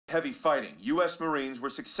heavy fighting, U.S. Marines were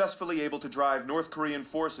successfully able to drive North Korean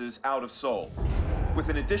forces out of Seoul. With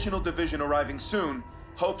an additional division arriving soon,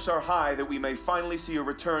 hopes are high that we may finally see a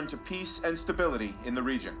return to peace and stability in the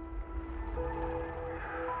region.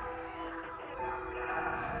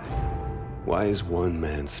 Why is one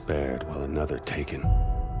man spared while another taken?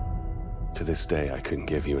 To this day, I couldn't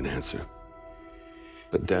give you an answer.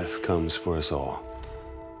 But death comes for us all.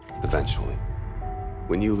 Eventually.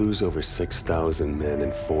 When you lose over 6,000 men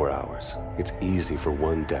in 4 hours, it's easy for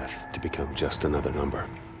one death to become just another number.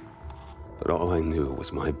 But all I knew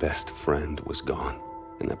was my best friend was gone,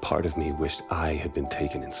 and that part of me wished I had been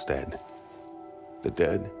taken instead. The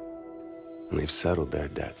dead, and they've settled their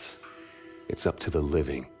debts. It's up to the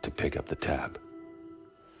living to pick up the tab.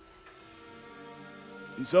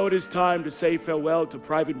 And so it is time to say farewell to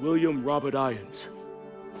Private William Robert Irons,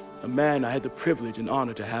 a man I had the privilege and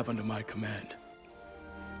honor to have under my command.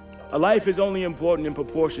 A life is only important in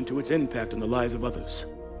proportion to its impact on the lives of others.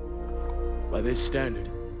 By this standard,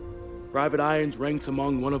 Private Irons ranks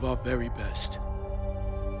among one of our very best.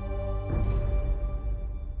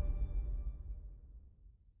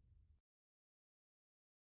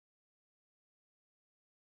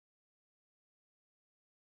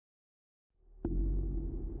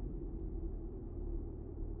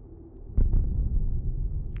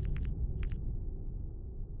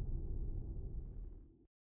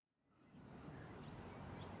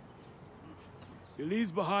 He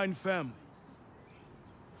leaves behind family,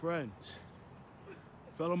 friends,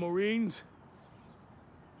 fellow Marines,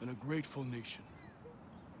 and a grateful nation.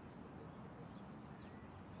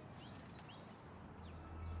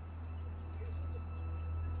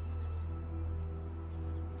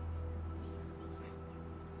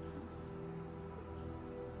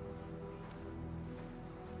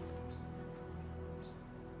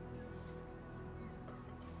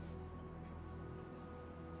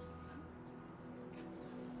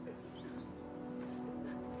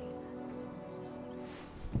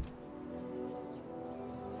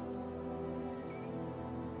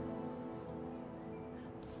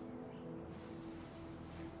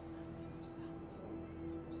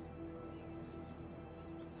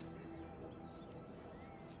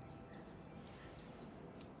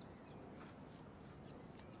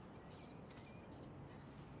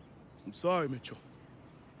 I'm sorry, Mitchell.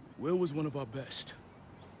 Will was one of our best.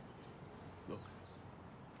 Look,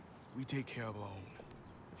 we take care of our own.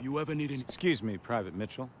 If you ever need any— Excuse me, Private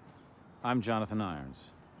Mitchell. I'm Jonathan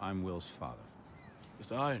Irons. I'm Will's father.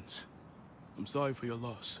 Mr. Irons, I'm sorry for your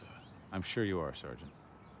loss, sir. I'm sure you are, Sergeant.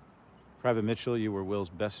 Private Mitchell, you were Will's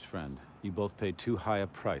best friend. You both paid too high a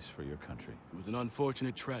price for your country. It was an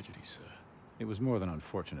unfortunate tragedy, sir. It was more than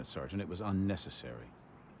unfortunate, Sergeant. It was unnecessary.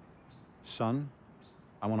 Son,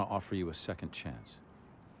 I want to offer you a second chance.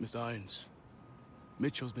 Mr. Irons,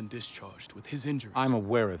 Mitchell's been discharged with his injuries. I'm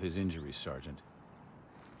aware of his injuries, Sergeant.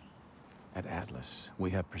 At Atlas,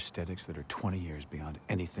 we have prosthetics that are 20 years beyond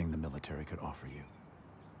anything the military could offer you.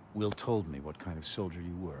 Will told me what kind of soldier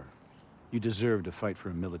you were. You deserve to fight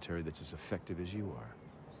for a military that's as effective as you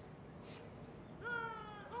are.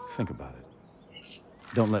 Think about it.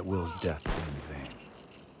 Don't let Will's death be in vain.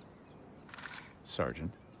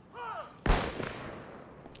 Sergeant.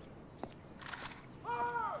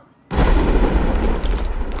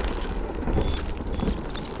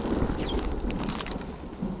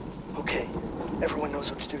 Okay, everyone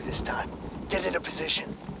knows what to do this time. Get into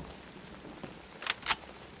position.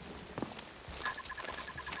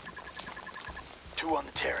 Two on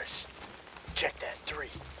the terrace. Check that, 3.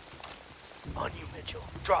 On you, Mitchell.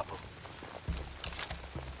 Drop him.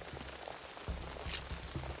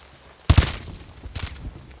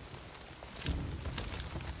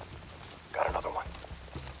 Got another one.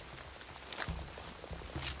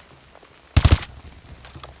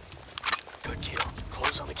 Good kill.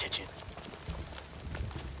 Close on the kitchen.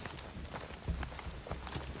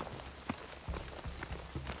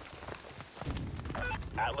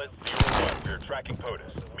 Atlas 0-1, we're tracking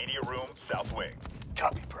POTUS. Media room, south wing.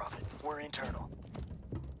 Copy, Prophet. We're internal.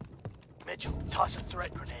 Mitchell, toss a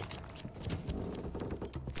threat grenade.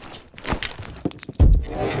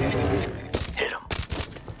 Hit him.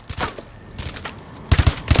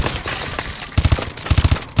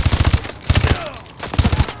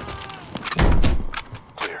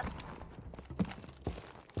 Clear.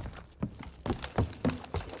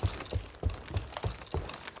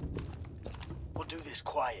 We'll do this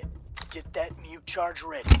quiet. Get that mute charge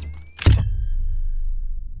ready.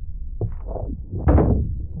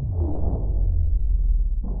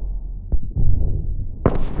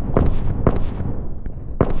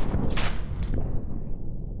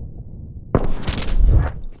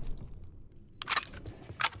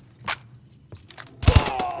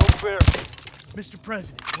 clear. Mr.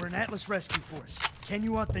 President, we're an Atlas Rescue Force. Can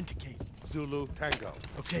you authenticate? Zulu Tango.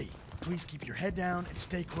 Okay, please keep your head down and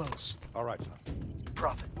stay close. All right, sir.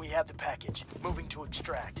 Prophet, we have the package. Moving to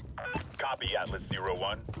extract. Copy, Atlas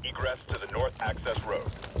 01. Egress to the North Access Road.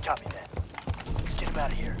 Copy that. Let's get him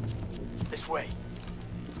out of here. This way.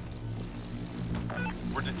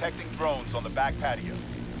 We're detecting drones on the back patio.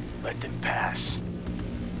 Let them pass.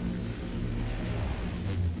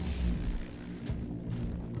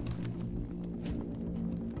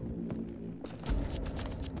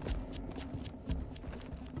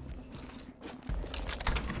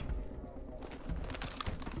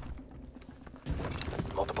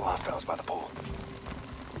 Multiple hostiles by the pool.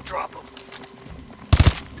 Drop them.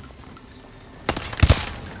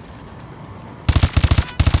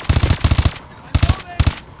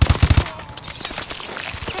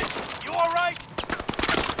 You all right?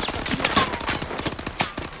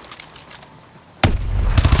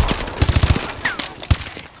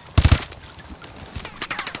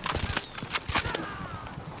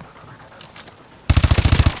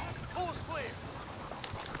 Pool's clear.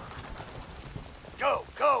 Go,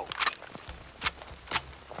 go!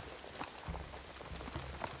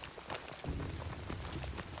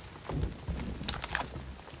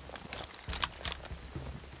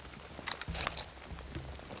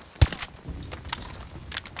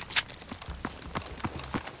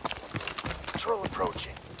 Patrol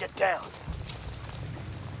approaching. Get down.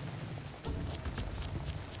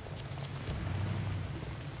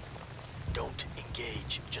 Don't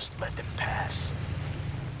engage. Just let them pass.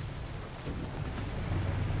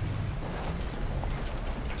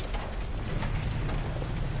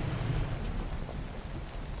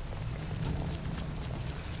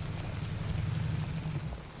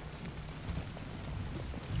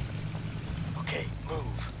 Okay, move.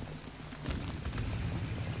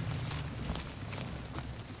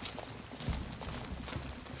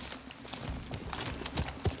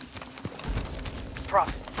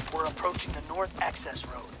 Prophet, we're approaching the North Access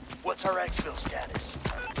Road. What's our exfil status?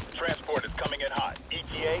 Transport is coming in hot.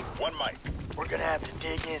 ETA, 1 mic. We're gonna have to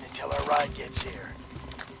dig in until our ride gets here.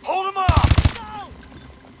 Hold him off!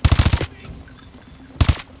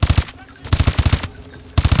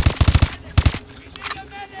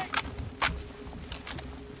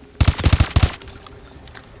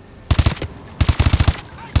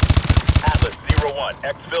 Atlas 01.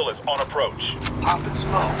 Exfil is on approach. Pop and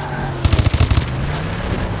smoke.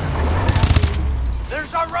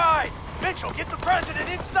 There's our ride! Mitchell, get the president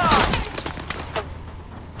inside!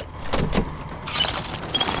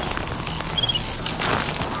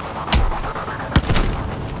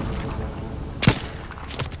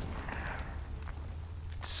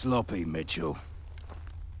 Sloppy, Mitchell.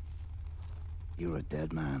 You're a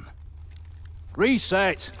dead man.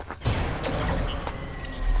 Reset!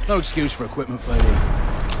 No excuse for equipment failure.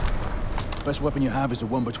 Best weapon you have is the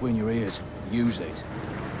one between your ears. Use it.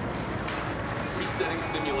 Resetting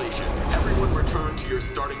simulation. Everyone return to your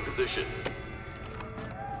starting positions.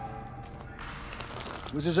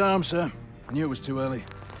 It was his arm, sir. I knew it was too early.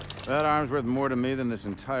 That arm's worth more to me than this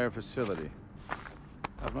entire facility.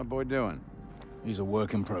 How's my boy doing? He's a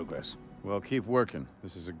work in progress. Well, keep working.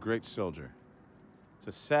 This is a great soldier. It's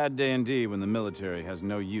a sad day indeed when the military has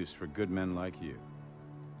no use for good men like you.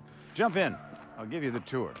 Jump in. I'll give you the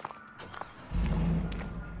tour.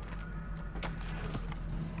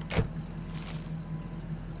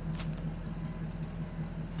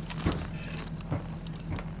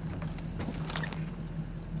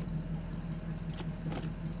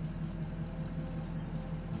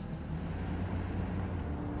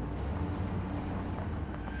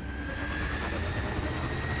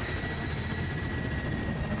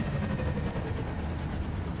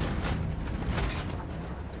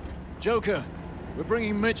 Joker, we're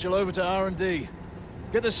bringing Mitchell over to R&D.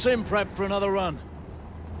 Get the sim prepped for another run.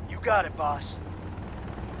 You got it, boss.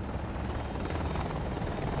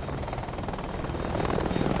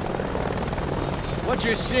 What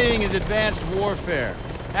you're seeing is advanced warfare.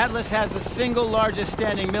 Atlas has the single largest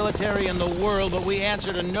standing military in the world, but we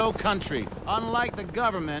answer to no country. Unlike the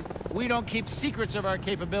government, we don't keep secrets of our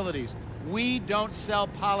capabilities. We don't sell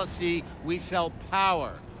policy, we sell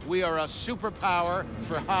power. We are a superpower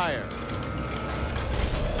for hire.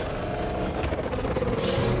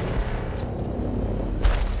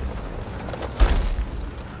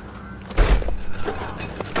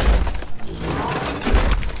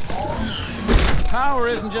 Power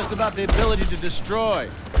isn't just about the ability to destroy.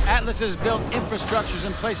 Atlas has built infrastructures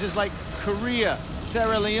in places like Korea,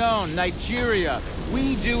 Sierra Leone, Nigeria.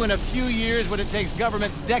 We do in a few years what it takes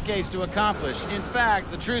governments decades to accomplish. In fact,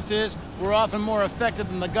 the truth is, we're often more effective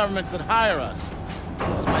than the governments that hire us.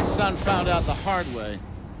 As my son found out the hard way.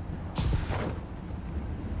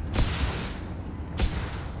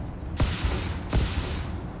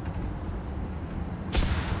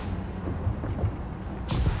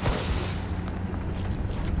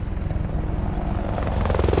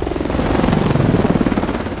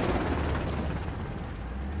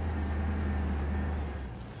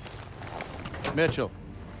 Mitchell,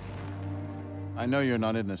 I know you're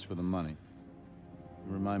not in this for the money.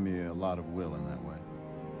 You remind me a lot of Will in that way.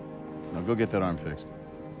 Now go get that arm fixed.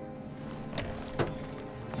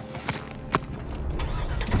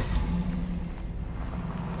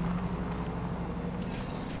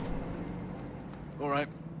 All right,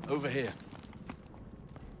 over here.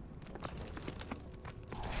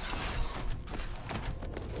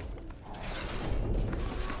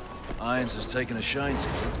 Irons has taken a shine to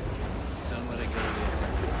you. Don't let it go yet.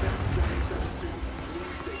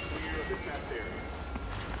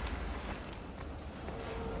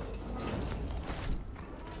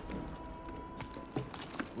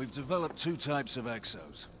 We've developed two types of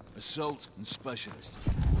exos, Assault and Specialist.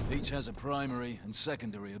 Each has a primary and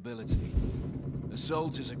secondary ability.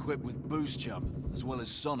 Assault is equipped with boost jump, as well as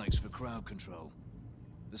sonics for crowd control.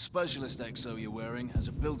 The Specialist exo you're wearing has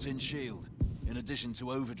a built-in shield, in addition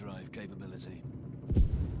to overdrive capability.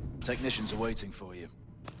 Technicians are waiting for you.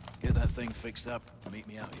 Get that thing fixed up and meet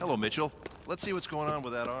me out here. Hello, Mitchell. Let's see what's going on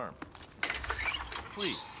with that arm.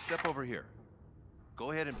 Please, step over here.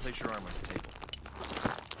 Go ahead and place your arm on the table.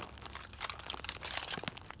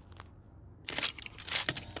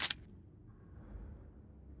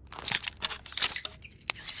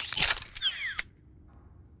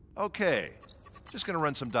 Okay, just gonna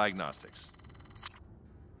run some diagnostics.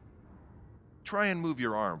 Try and move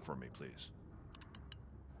your arm for me, please.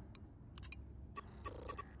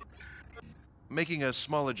 Making a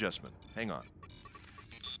small adjustment. Hang on.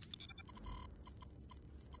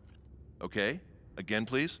 Okay, again,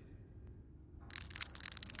 please.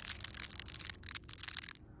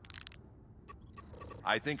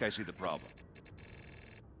 I think I see the problem.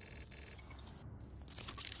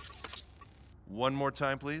 One more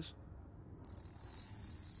time, please.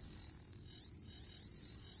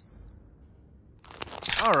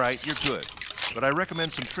 All right, you're good. But I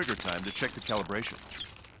recommend some trigger time to check the calibration.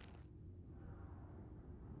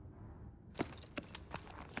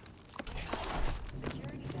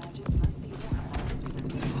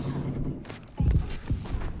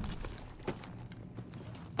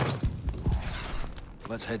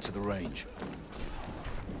 Let's head to the range.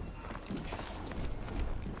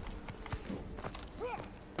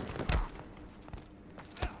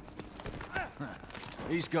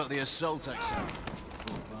 He's got the assault exo.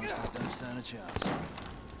 Poor bastards don't stand a chance.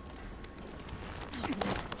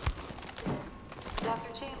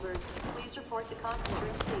 Dr. Chambers, please report the conference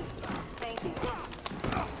room safe. Thank you.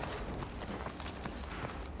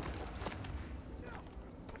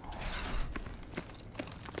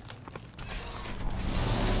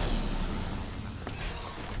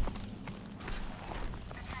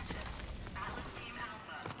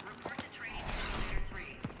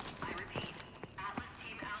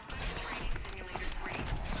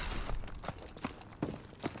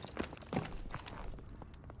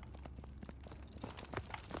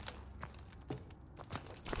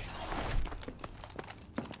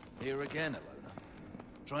 Here again, Ilona.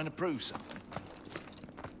 Trying to prove something.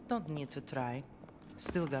 Don't need to try.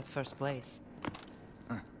 Still got first place.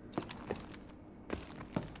 All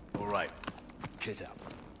right. Kit out.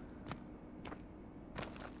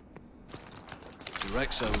 Your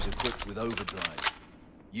exo is equipped with overdrive.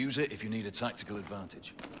 Use it if you need a tactical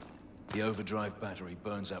advantage. The overdrive battery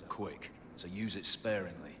burns up quick, so use it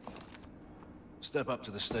sparingly. Step up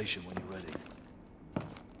to the station when you're ready.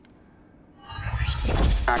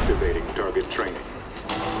 Activating target training.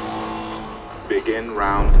 Begin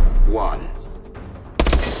round 1.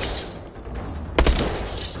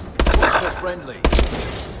 What's the friendly?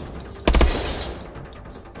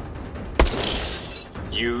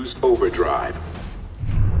 Use overdrive.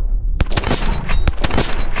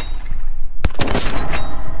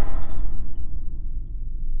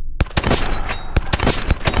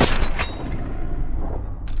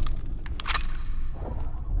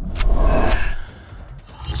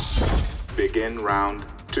 Begin round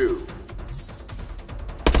 2.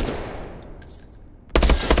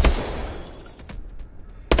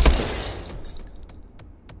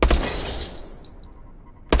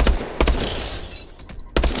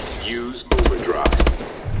 Use overdrive.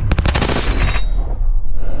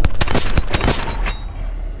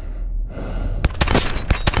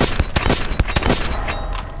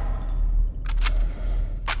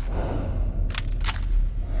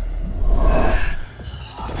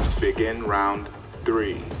 Begin round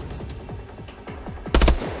 3.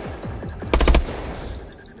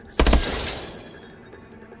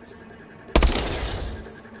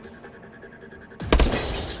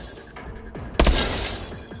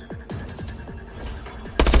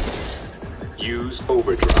 Use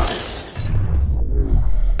overdrive.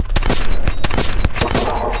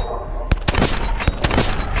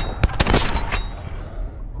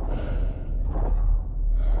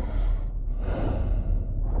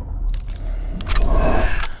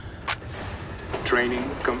 Training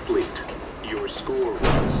complete. Your score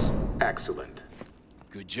was excellent.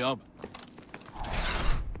 Good job.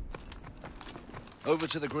 Over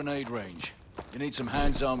to the grenade range. You need some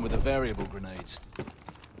hands-on with the variable grenades.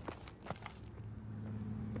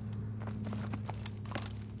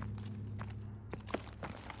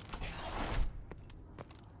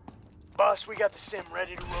 Boss, we got the sim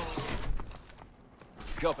ready to roll.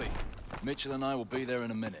 Copy. Mitchell and I will be there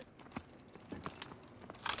in a minute.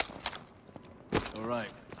 All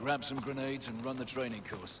right, grab some grenades and run the training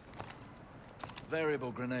course.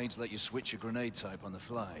 Variable grenades let you switch your grenade type on the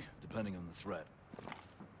fly, depending on the threat.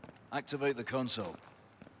 Activate the console.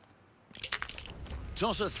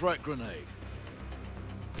 Toss a threat grenade.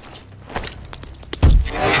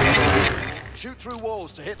 Shoot through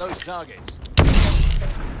walls to hit those targets.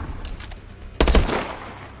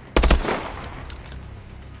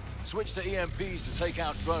 Switch to EMPs to take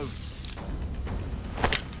out drones.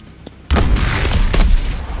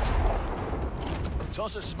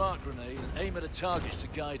 Toss a smart grenade and aim at a target to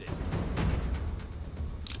guide it.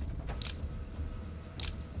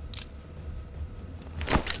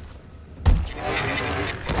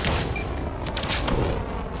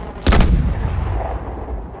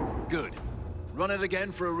 Good. Run it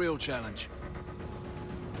again for a real challenge.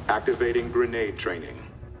 Activating grenade training.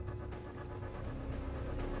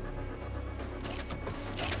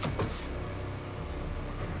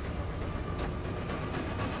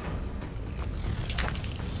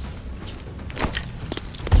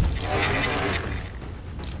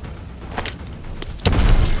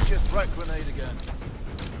 Threat grenade again.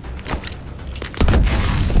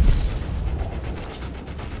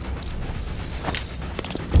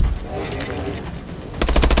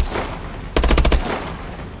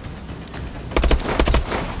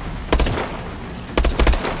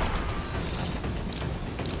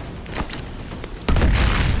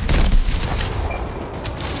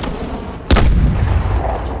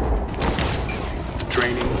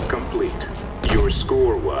 Training complete. Your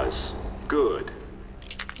score was good.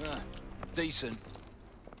 Decent.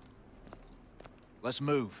 Let's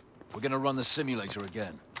move. We're gonna run the simulator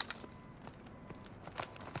again.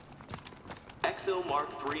 Excel Mark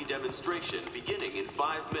III demonstration beginning in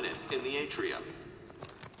 5 minutes in the atrium.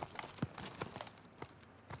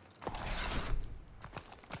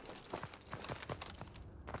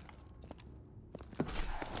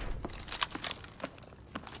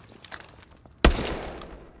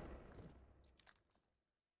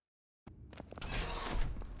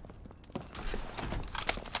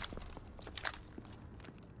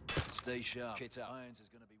 Stay sharp. Kit Irons is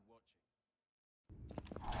gonna be watching.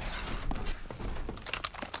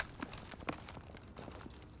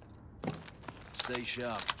 Stay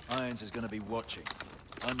sharp. Irons is gonna be watching.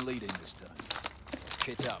 I'm leading this time.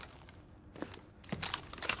 Kit up.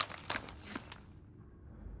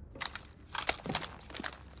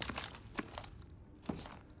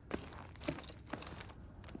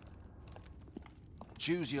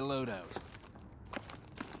 Choose your loadout.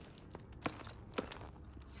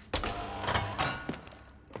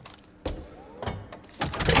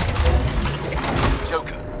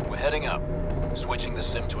 Joker, we're heading up. Switching the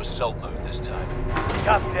sim to assault mode this time.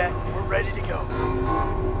 Copy that. We're ready to go.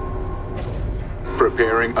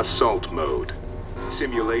 Preparing assault mode.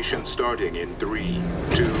 Simulation starting in 3,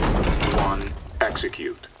 2, 1,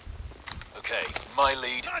 execute. Okay, my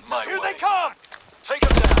lead, my way. Here they come! Take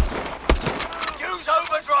them down! Use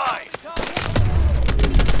overdrive!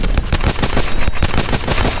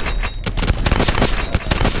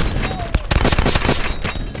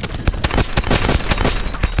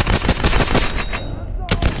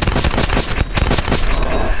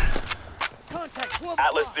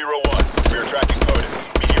 Atlas 01, we are tracking POTUS.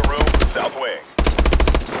 Media room, south wing.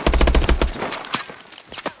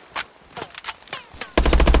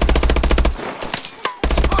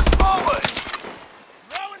 Push forward!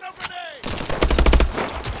 Throwing a grenade!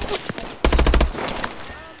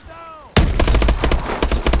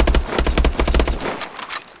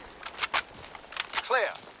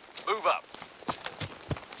 Clear. Move up.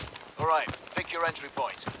 All right, pick your entry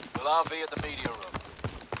point. We'll RV at the media room.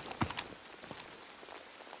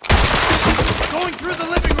 Going through the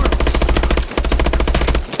living room!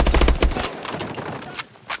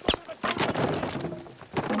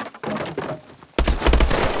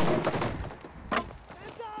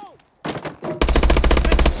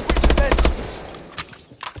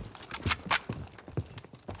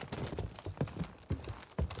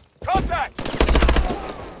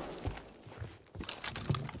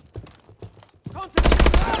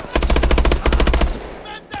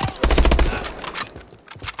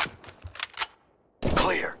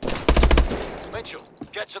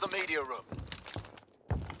 Get to the media room.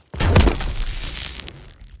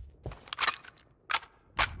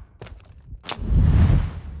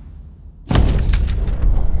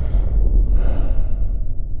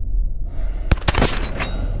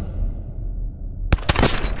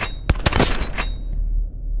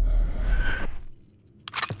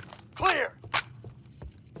 Clear!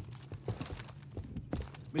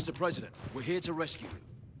 Mr. President, we're here to rescue you.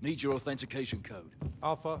 Need your authentication code.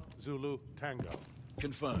 Alpha Zulu Tango.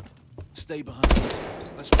 Confirmed. Stay behind.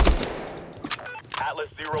 Let's go.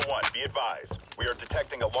 Atlas 01, be advised. We are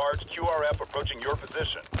detecting a large QRF approaching your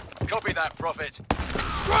position. Copy that, Prophet.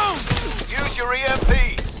 Drones! Use your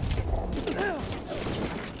EMPs! Go!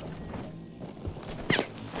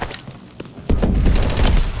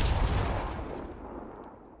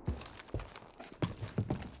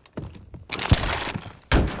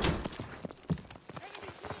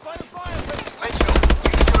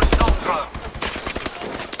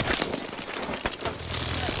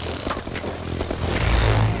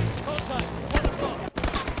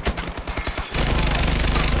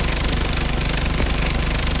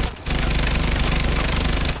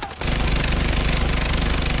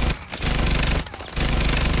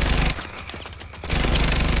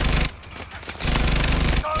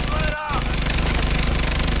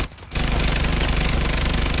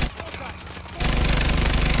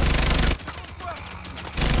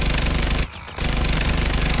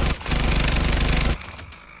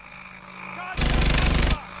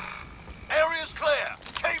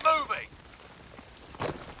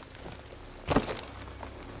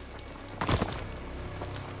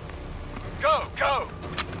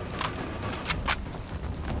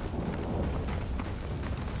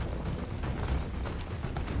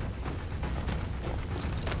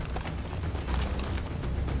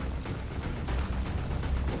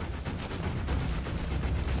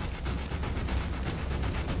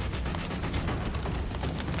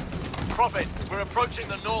 Prophet, we're approaching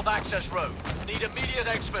the North Access Road. Need immediate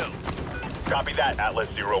exfil. Copy that,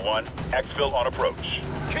 Atlas 01. Exfil on approach.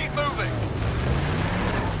 Keep moving!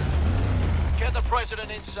 Get the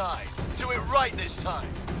President inside. Do it right this time.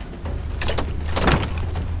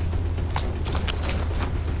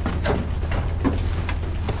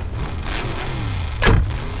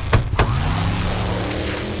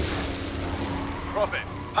 Prophet,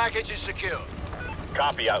 package is secure.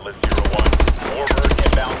 Copy, Atlas 01. Warbird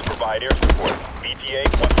inbound to provide air support. ETA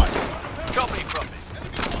 1 mile. Copy, Prophet.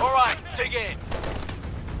 All right, dig in.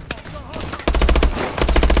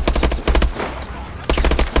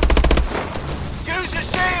 Use your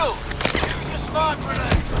shield! Use your smart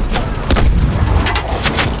grenade!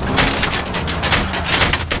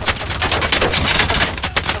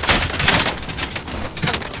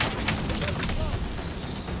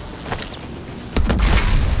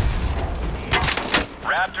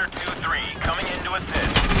 Raptor 2-3 coming in to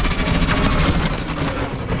assist.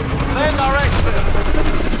 There's our exfil.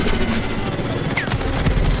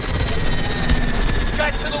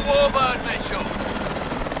 Get to the Warbird, Mitchell.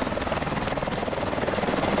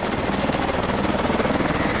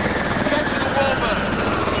 Get to the Warbird.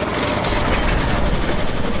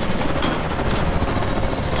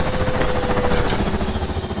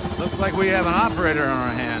 Looks like we have an operator on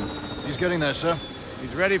our hands. He's getting there, sir.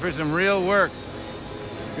 He's ready for some real work.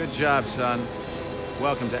 Good job, son.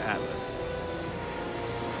 Welcome to Atlas.